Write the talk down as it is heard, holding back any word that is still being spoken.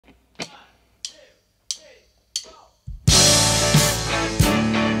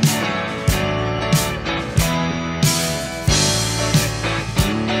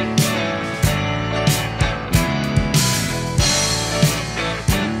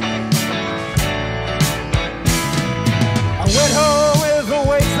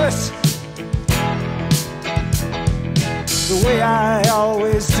way I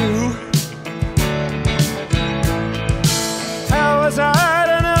always do. How was I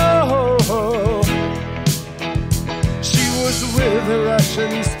to know she was with the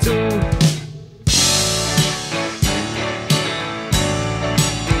Russians too?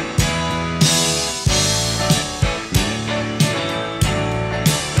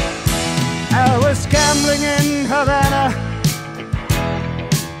 I was gambling in Havana.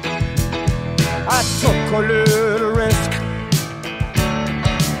 I took a little risk.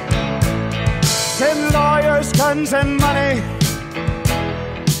 10 lawyers, guns, and money.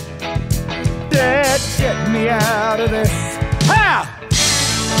 They'd get me out of this. Ha!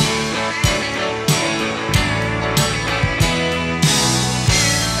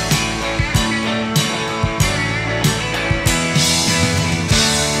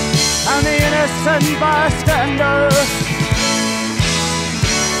 I'm the innocent bystander.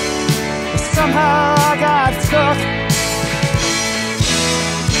 Somehow I got stuck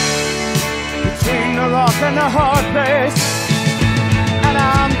between the rock and the hard place, and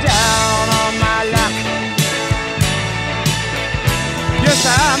I'm down on my luck. Yes,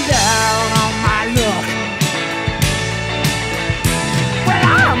 I'm down on my luck. Well,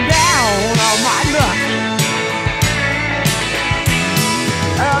 I'm down on my luck.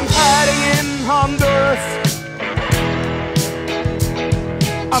 I'm hiding in Honduras.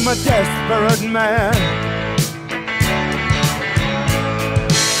 I'm a desperate man.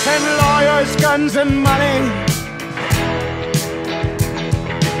 10 lawyers, guns, and money.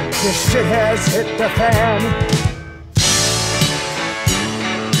 This shit has hit the fan.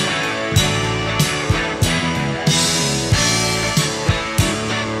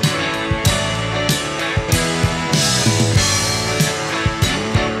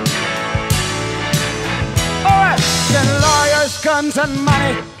 All right, 10 lawyers, guns, and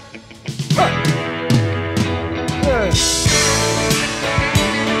money.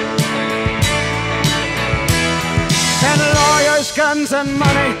 10 lawyers, guns, and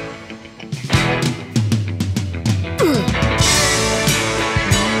money. 10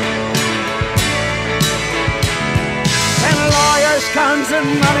 lawyers, guns,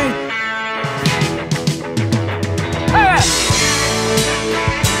 and money.